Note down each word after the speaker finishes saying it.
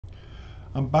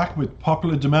I'm back with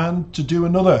popular demand to do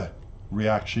another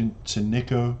reaction to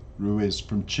Nico Ruiz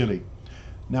from Chile.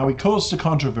 Now, he caused a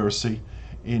controversy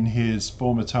in his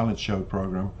former talent show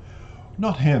program,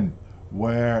 not him,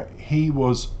 where he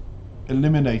was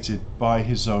eliminated by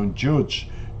his own judge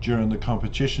during the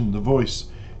competition, The Voice.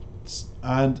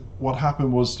 And what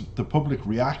happened was the public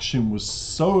reaction was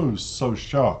so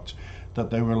shocked that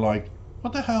they were like,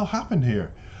 what the hell happened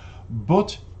here?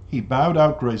 But he bowed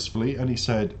out gracefully and he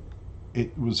said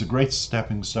it was a great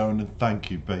stepping stone and thank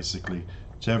you basically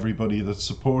to everybody that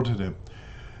supported him.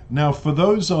 Now, for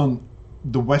those on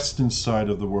the western side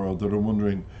of the world that are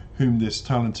wondering whom this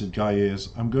talented guy is,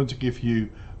 I'm going to give you,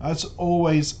 as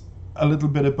always, a little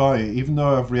bit of bio, even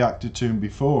though I've reacted to him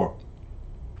before.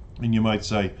 And you might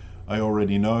say, I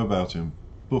already know about him.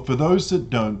 But for those that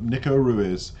don't, Nico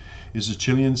Ruiz is a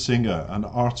Chilean singer and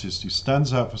artist who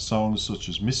stands out for songs such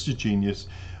as Mr. Genius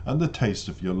and The Taste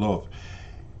of Your Love.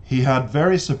 He had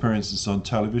various appearances on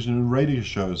television and radio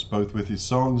shows, both with his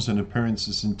songs and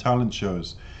appearances in talent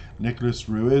shows. Nicolás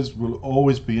Ruiz will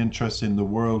always be interested in the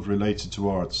world related to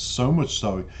art, so much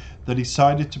so that he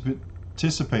decided to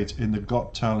participate in the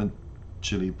Got Talent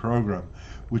Chile program,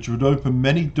 which would open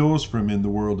many doors for him in the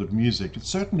world of music. It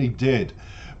certainly did,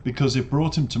 because it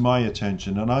brought him to my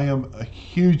attention, and I am a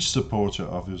huge supporter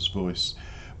of his voice,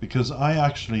 because I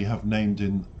actually have named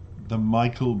him the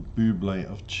Michael Bublé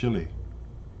of Chile.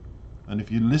 And if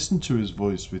you listen to his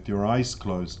voice with your eyes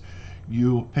closed,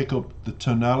 you'll pick up the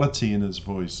tonality in his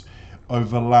voice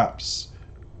overlaps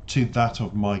to that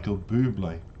of Michael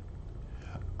Bublé.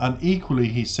 And equally,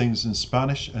 he sings in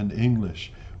Spanish and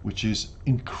English, which is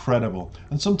incredible.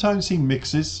 And sometimes he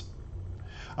mixes.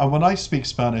 And when I speak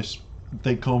Spanish,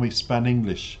 they call me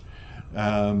Span-English,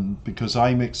 because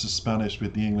I mix the Spanish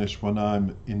with the English when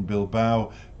I'm in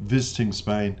Bilbao visiting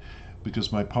Spain,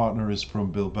 because my partner is from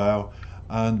Bilbao.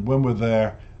 And when we're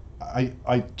there,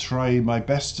 I try my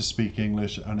best to speak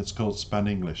English, and it's called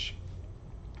Span-English,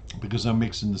 because I'm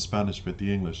mixing the Spanish with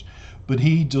the English. But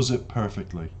he does it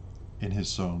perfectly in his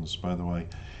songs, by the way.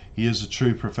 He is a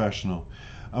true professional.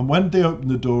 And when they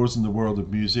opened the doors in the world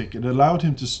of music, it allowed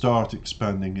him to start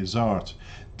expanding his art.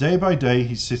 Day by day,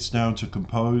 he sits down to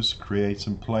compose, create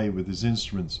and play with his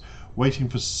instruments, waiting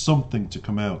for something to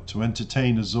come out to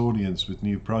entertain his audience with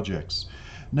new projects.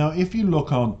 Now, if you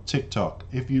look on TikTok,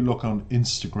 if you look on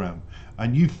Instagram,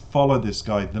 and you follow this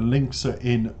guy, the links are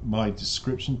in my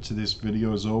description to this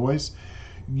video as always,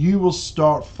 you will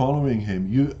start following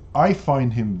him. I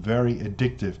find him very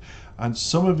addictive, and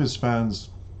some of his fans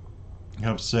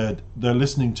have said they're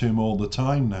listening to him all the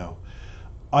time now.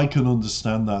 I can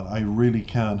understand that, I really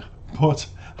can, but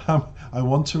I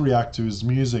want to react to his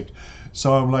music,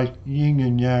 so I'm like yin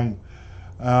and yang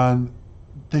and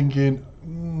thinking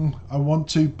I want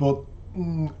to, but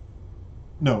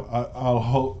no,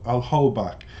 I'll hold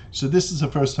back. So this is the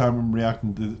first time I'm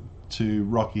reacting to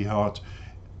Rocky Heart,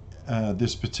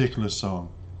 this particular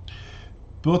song.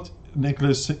 But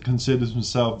Nicholas considers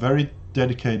himself very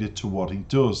dedicated to what he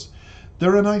does.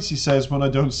 There are nights, he says, when I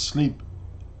don't sleep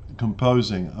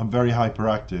composing. I'm very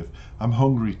hyperactive. I'm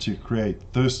hungry to create,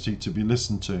 thirsty to be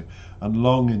listened to, and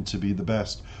longing to be the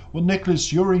best. Well,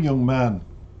 Nicholas, you're a young man,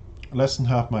 less than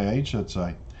half my age, I'd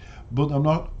say. But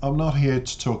I'm not here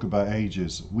to talk about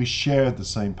ages. We share the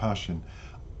same passion.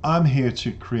 I'm here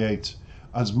to create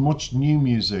as much new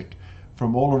music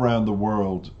from all around the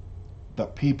world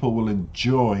that people will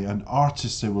enjoy, and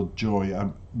artists they will enjoy,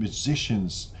 and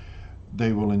musicians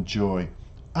they will enjoy,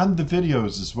 and the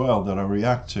videos as well that I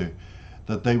react to,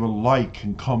 that they will like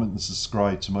and comment and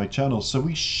subscribe to my channel. So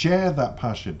we share that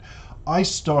passion. I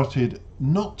started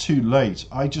not too late.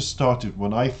 I just started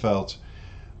when I felt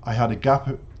I had a gap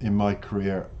in my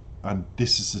career, and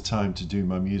this is the time to do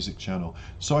my music channel.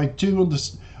 So I do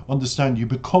understand you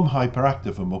become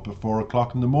hyperactive. I'm up at 4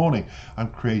 o'clock in the morning. I'm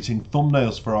creating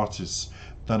thumbnails for artists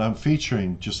that I'm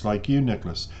featuring, just like you,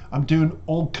 Nicholas. I'm doing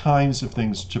all kinds of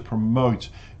things to promote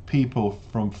people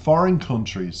from foreign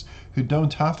countries who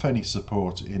don't have any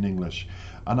support in English.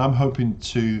 And I'm hoping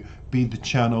to be the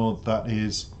channel that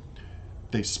is,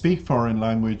 they speak foreign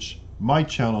language, my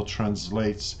channel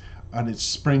translates, and it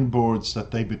springboards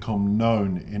that they become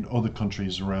known in other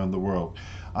countries around the world.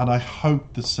 And I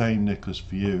hope the same, Nicholas,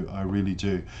 for you. I really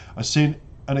do. I see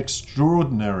an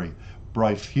extraordinary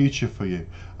bright future for you.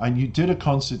 And you did a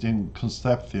concert in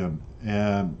Concepcion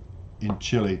in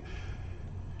Chile,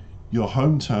 your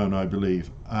hometown, I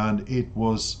believe, and it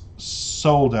was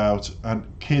sold out, and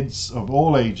kids of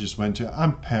all ages went to it,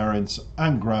 and parents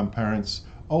and grandparents,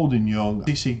 old and young.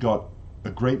 CC got a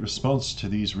great response to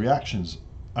these reactions.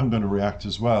 I'm going to react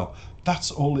as well.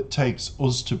 That's all it takes,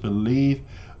 us to believe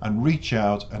and reach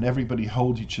out, and everybody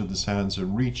hold each other's hands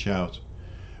and reach out,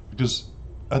 because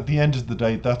at the end of the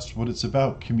day, that's what it's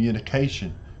about.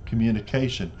 Communication.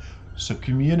 So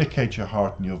communicate your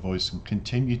heart and your voice, and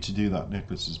continue to do that,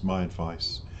 Nicholas, is my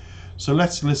advice. So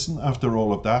let's listen, after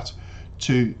all of that,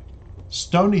 to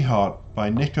Stony Heart by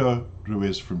Nico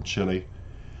Ruiz from Chile,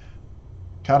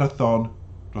 Corazon,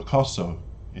 Rocoso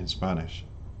in Spanish.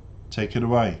 Take it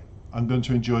away. I'm going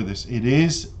to enjoy this. It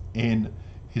is in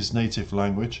his native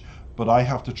language, but I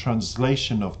have the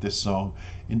translation of this song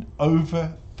in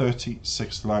over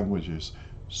 36 languages.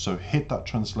 So hit that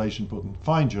translation button,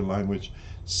 find your language,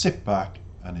 sit back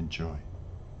and enjoy.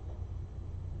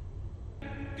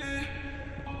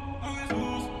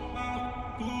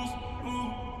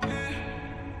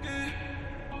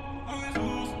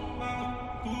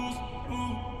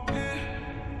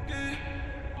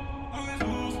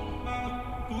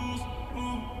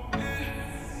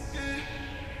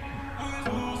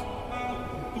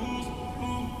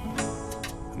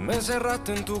 Me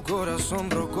encerraste en tu corazón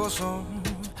rocoso,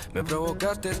 me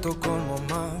provocaste Estocolmo,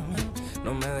 mami,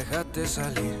 no me dejaste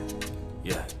salir,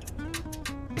 yeah.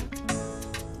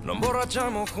 Nos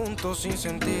emborrachamos juntos sin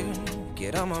sentir que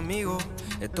éramos amigos,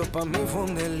 esto pa' mí fue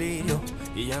un delirio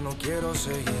y ya no quiero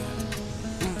seguir.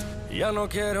 Ya no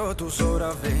quiero tus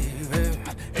obras, baby,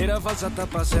 era falsa hasta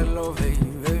pa' hacerlo,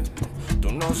 baby.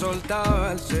 Tú no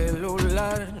soltabas el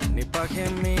celular ni pa'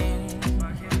 gemir.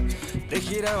 Te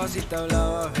girabas y te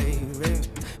hablaba, baby.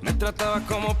 Me tratabas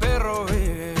como perro,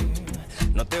 baby.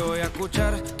 No te voy a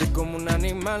escuchar, estoy como un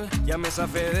animal, ya me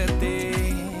zafé de ti.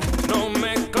 No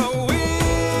me cohí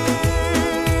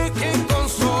con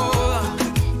soda,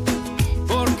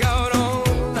 por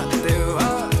cabrona te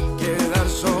va a quedar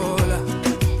sola.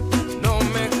 No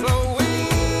me cohí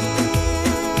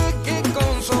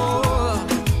con soda,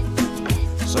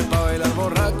 soy pa' bailar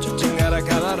borracho, chingar a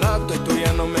cada rato y tú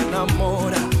ya no me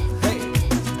enamoras.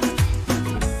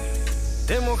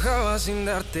 Te mojaba sin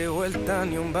darte vuelta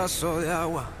ni un vaso de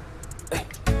agua.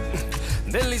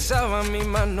 Deslizaba mi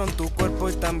mano en tu cuerpo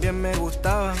y también me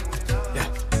gustaba.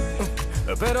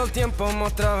 Pero el tiempo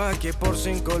mostraba que por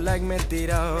 5 likes me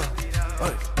tiraba.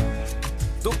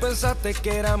 Tú pensaste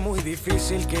que era muy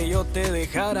difícil que yo te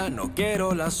dejara. No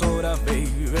quiero las obras,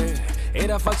 baby.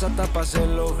 Era falsa hasta pa'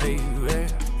 hacerlo, baby.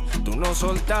 Tú no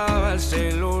soltabas el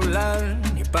celular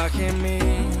ni pa' gemir.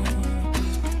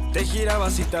 Te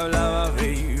girabas y te hablaba,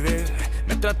 baby.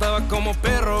 Me tratabas como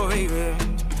perro, baby.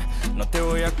 No te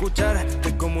voy a escuchar,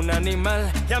 estoy como un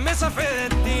animal, ya me zafé de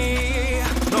ti.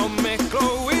 No me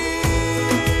cohí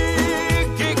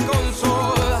con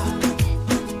soda,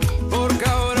 por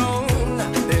cabrona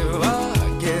te va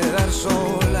a quedar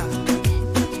sola.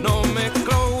 No me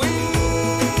cohí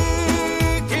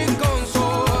con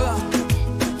soda,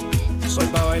 soy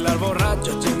pa' bailar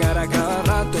borracho, chingar a cada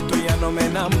rato y tú ya no me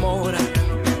enamoras.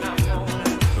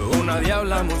 Una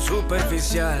diabla muy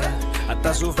superficial,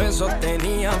 hasta sus besos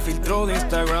tenían filtro de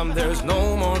Instagram. There's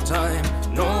no more time,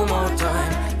 no more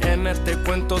time. En este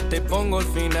cuento te pongo el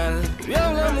final.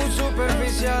 Diabla muy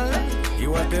superficial,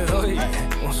 igual te doy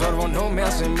un sorbo, no me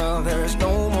hace mal. There's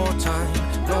no more time,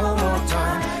 no more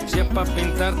time. Si es pa'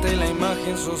 pintarte la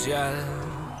imagen social.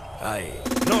 Ay,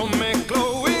 no me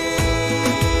cloí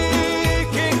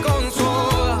con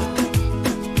soda,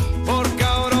 por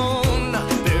cabrona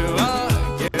te va a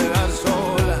quedar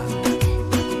sola.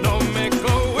 No me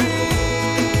cloí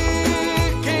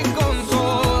con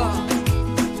soda,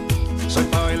 soy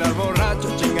pa' bailar borracho,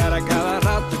 chingar a cada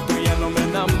rato y tú ya no me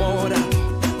enamoras.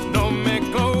 No me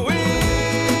cloí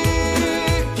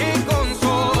con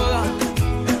soda.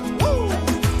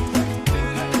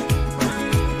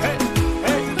 Hey,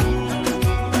 hey.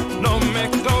 No me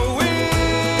cloí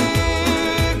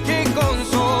con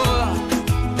soda.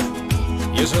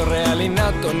 Yo soy real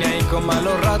innato, ni ahí con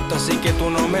malos ratos, así que tú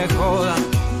no me jodas.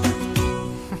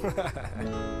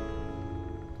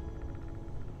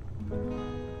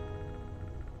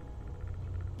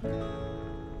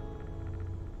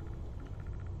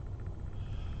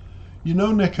 You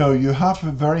know, Nico, you have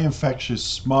a very infectious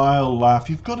smile, laugh.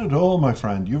 You've got it all, my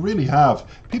friend. You really have.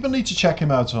 People need to check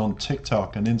him out on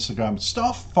TikTok and Instagram.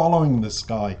 Start following this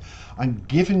guy and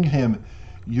giving him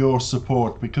your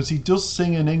support, because he does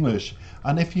sing in English.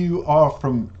 And if you are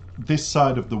from this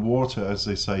side of the water, as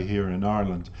they say here in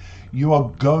Ireland, you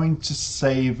are going to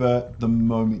savor the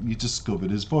moment you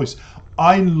discovered his voice.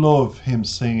 I love him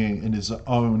singing in his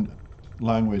own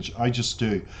language. I just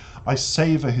do. I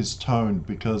savor his tone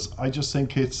because I just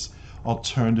think it's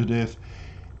alternative.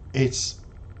 It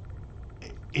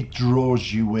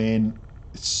draws you in.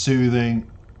 It's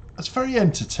soothing. It's very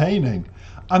entertaining.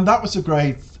 And that was a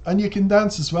great, and you can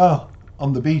dance as well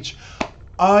on the beach.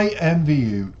 I envy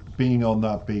you being on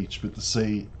that beach with the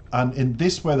sea, and in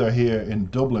this weather here in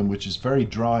Dublin, which is very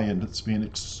dry and it's been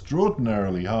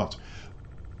extraordinarily hot.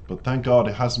 But thank God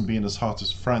it hasn't been as hot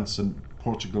as France and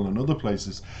Portugal and other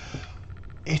places.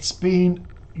 It's been,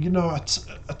 you know,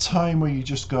 a time where you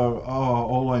just go, oh,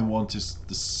 all I want is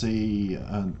the sea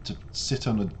and to sit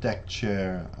on a deck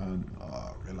chair and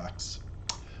relax.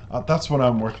 That's what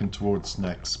I'm working towards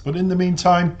next. But in the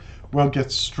meantime, we'll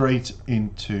get straight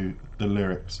into the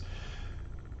lyrics.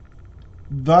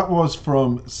 That was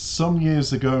from some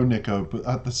years ago, Nico, but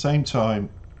at the same time,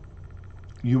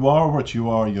 you are what you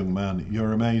are, young man.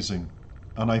 You're amazing.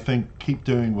 And I think keep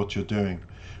doing what you're doing.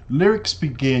 Lyrics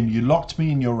begin, you locked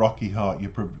me in your rocky heart.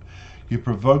 You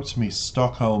provoked me,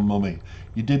 Stockholm mummy.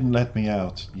 You didn't let me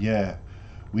out. Yeah.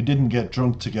 We didn't get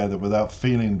drunk together without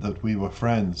feeling that we were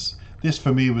friends. This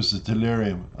for me was a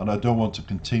delirium, and I don't want to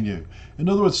continue. In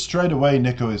other words, straight away,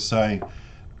 Nico is saying,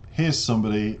 here's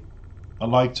somebody, I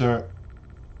liked her,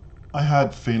 I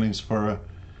had feelings for her,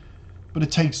 but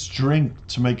it takes drink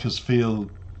to make us feel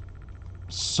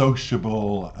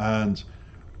sociable and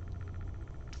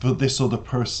for this other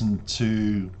person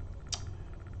to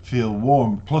feel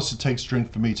warm. Plus it takes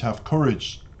drink for me to have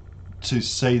courage to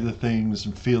say the things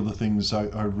and feel the things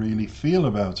I really feel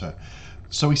about her.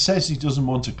 So he says he doesn't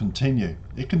want to continue.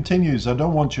 It continues, I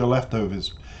don't want your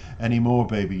leftovers anymore,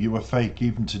 baby. You were fake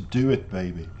even to do it,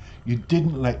 baby. You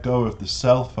didn't let go of the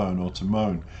cell phone or to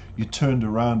moan. You turned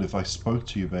around if I spoke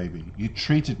to you, baby. You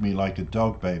treated me like a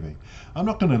dog, baby. I'm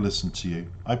not going to listen to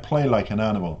you. I play like an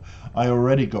animal. I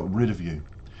already got rid of you.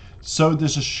 So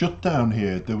there's a shutdown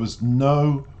here. There was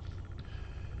no,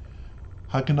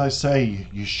 how can I say,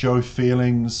 you show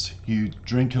feelings, you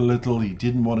drink a little. He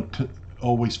didn't want to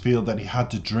always feel that he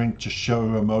had to drink to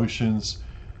show emotions,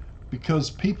 because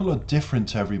people are different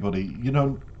to everybody. You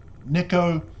know,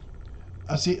 Nico,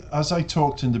 as I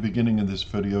talked in the beginning of this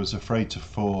video, is afraid to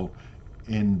fall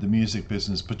in the music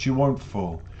business, but you won't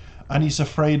fall. And he's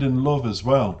afraid in love as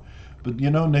well. But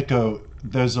you know, Nico,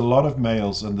 there's a lot of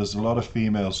males and there's a lot of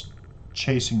females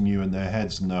chasing you in their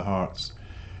heads and their hearts.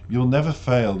 You'll never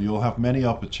fail. You'll have many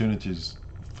opportunities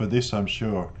for this, I'm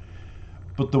sure.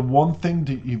 But the one thing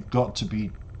that you've got to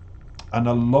be, and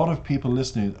a lot of people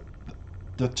listening,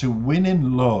 that to win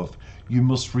in love, you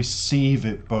must receive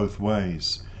it both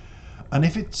ways. And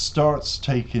if it starts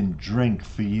taking drink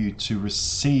for you to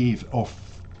receive or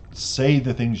say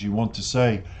the things you want to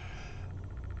say,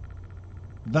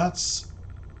 that's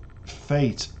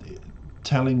fate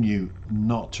telling you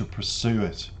not to pursue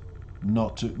it,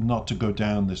 not to go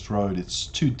down this road. It's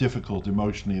too difficult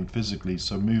emotionally and physically,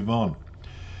 so move on.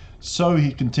 So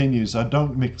he continues, I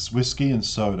don't mix whiskey and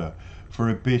soda. For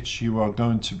a bitch you are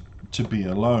going to be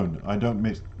alone. I don't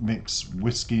mix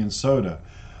whiskey and soda.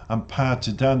 I'm pad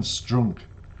to dance drunk,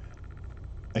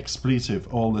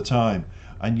 expletive all the time,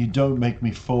 and you don't make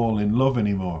me fall in love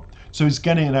anymore. So he's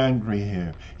getting angry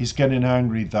here. He's getting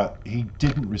angry that he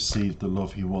didn't receive the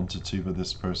love he wanted to with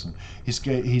this person. He's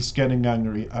getting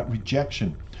angry at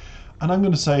rejection. And I'm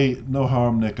going to say, no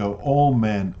harm, Nico, all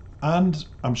men, and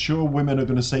I'm sure women are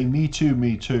going to say, me too,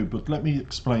 but let me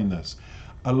explain this.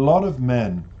 A lot of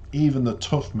men, even the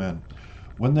tough men,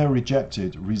 when they're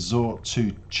rejected, resort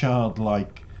to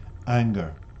childlike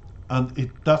anger.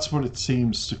 And that's what it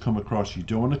seems to come across. You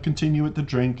don't want to continue with the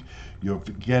drink. You're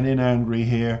getting angry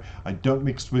here. I don't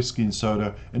mix whiskey and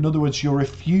soda. In other words, you're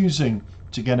refusing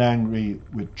to get angry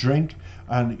with drink,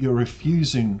 and you're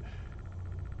refusing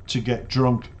to get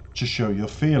drunk to show your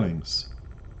feelings.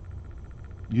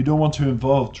 You don't want to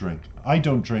involve drink. I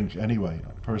don't drink anyway.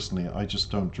 Personally, I just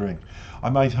don't drink. I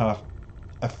might have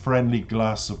a friendly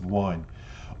glass of wine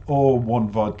or one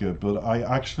vodka, but I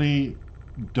actually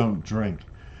don't drink.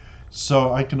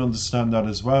 So I can understand that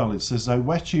as well. It says, I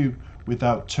wet you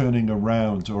without turning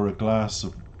around, or a glass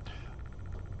of,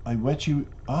 I wet you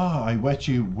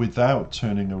without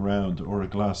turning around, or a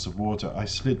glass of water. I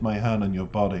slid my hand on your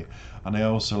body, and I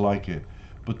also like it.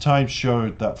 But time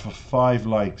showed that for 5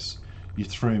 likes, you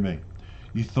threw me.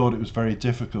 You thought it was very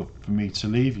difficult for me to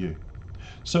leave you.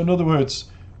 So in other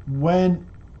words, when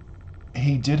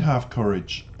he did have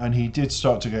courage, and he did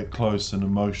start to get close and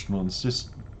emotional, and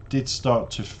did start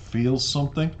to feel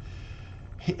something,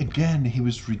 he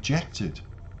was rejected.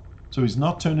 So he's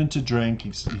not turning to drink,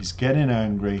 he's getting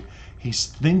angry, he's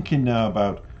thinking now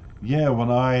about, yeah, when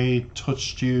I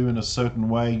touched you in a certain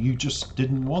way, you just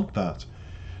didn't want that.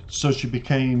 So she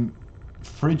became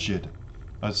frigid,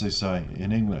 as they say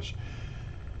in English.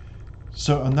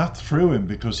 So, and that threw him,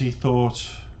 because he thought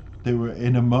they were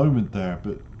in a moment there,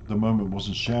 but the moment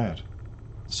wasn't shared.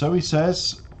 So he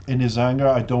says, in his anger,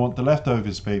 I don't want the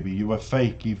leftovers, baby. You are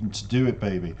fake even to do it,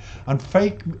 baby. And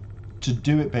fake to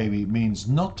do it, baby, means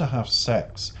not to have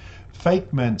sex.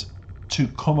 Fake meant to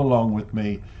come along with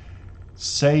me,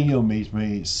 say you'll meet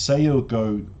me, say you'll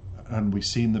go, and we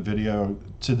see in the video,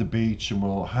 to the beach and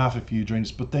we'll have a few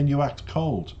drinks, but then you act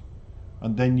cold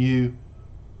and then you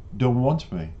don't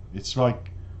want me. It's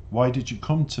like, why did you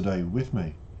come today with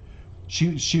me?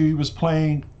 She was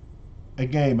playing a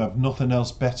game of nothing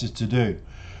else better to do.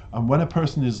 And when a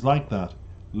person is like that,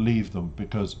 leave them,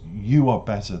 because you are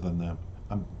better than them,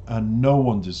 and no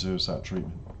one deserves that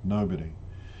treatment. Nobody.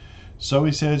 So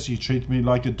he says, you treat me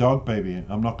like a dog, baby.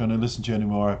 I'm not going to listen to you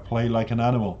anymore. I play like an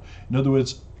animal. In other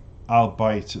words, I'll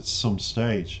bite at some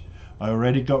stage. I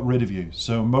already got rid of you.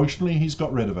 So emotionally he's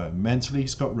got rid of her, mentally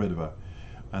he's got rid of her,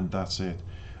 and that's it.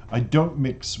 I don't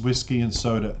mix whiskey and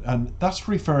soda, and that's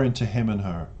referring to him and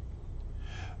her.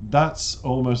 That's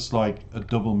almost like a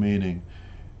double meaning.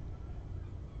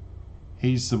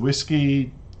 He's the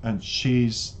whiskey and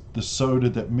she's the soda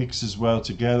that mixes well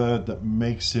together, that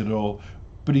makes it all,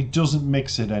 but he doesn't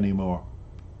mix it anymore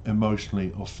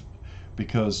emotionally,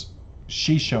 because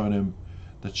she's showing him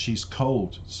that she's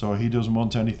cold, so he doesn't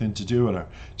want anything to do with her.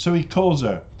 So he calls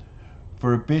her,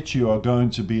 for a bit you are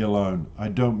going to be alone. I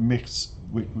don't mix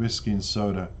whiskey and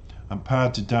soda. I'm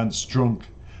paid to dance drunk,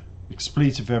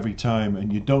 expletive every time,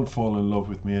 and you don't fall in love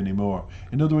with me anymore.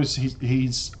 In other words,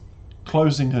 he's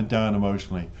closing her down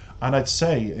emotionally. And I'd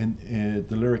say in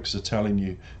the lyrics are telling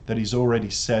you that he's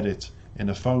already said it in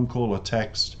a phone call or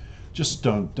text. Just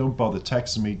don't bother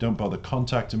texting me, don't bother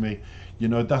contacting me. You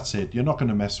know, that's it. You're not going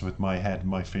to mess with my head and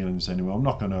my feelings anymore. I'm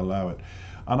not going to allow it.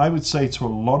 And I would say to a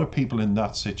lot of people in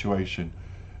that situation,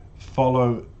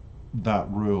 follow that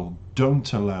rule.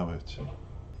 Don't allow it.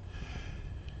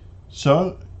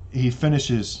 So he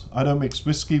finishes, I don't mix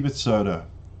whiskey with soda.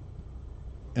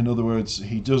 In other words,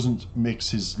 he doesn't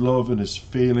mix his love and his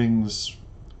feelings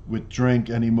with drink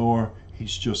anymore.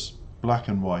 He's just black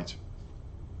and white.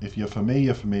 If you're for me,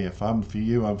 you're for me. If I'm for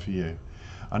you, I'm for you.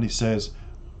 And he says,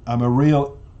 I'm a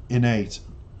real innate,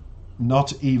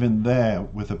 not even there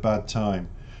with a bad time.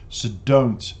 So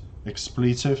don't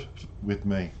expletive with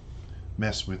me,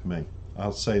 mess with me.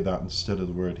 I'll say that instead of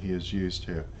the word he has used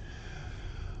here.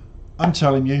 I'm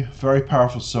telling you, very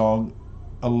powerful song.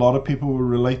 A lot of people will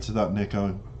relate to that,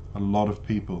 Nico. A lot of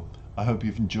people. I hope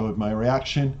you've enjoyed my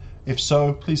reaction. If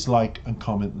so, please like and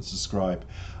comment and subscribe.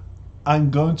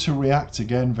 I'm going to react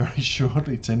again very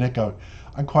shortly to Nico.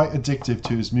 I'm quite addicted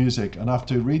to his music, and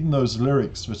after reading those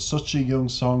lyrics with such a young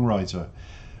songwriter,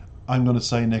 I'm going to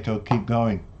say, Nico, keep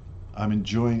going. I'm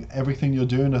enjoying everything you're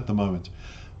doing at the moment,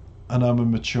 and I'm a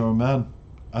mature man,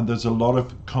 and there's a lot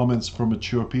of comments from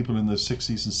mature people in their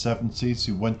 60s and 70s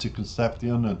who went to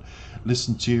Concepcion and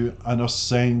listened to you and are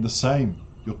saying the same.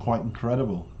 You're quite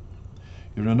incredible.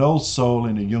 You're an old soul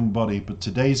in a young body, but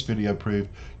today's video proved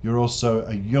you're also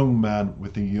a young man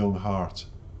with a young heart.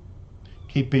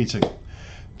 Keep beating.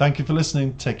 Thank you for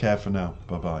listening. Take care for now.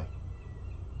 Bye-bye.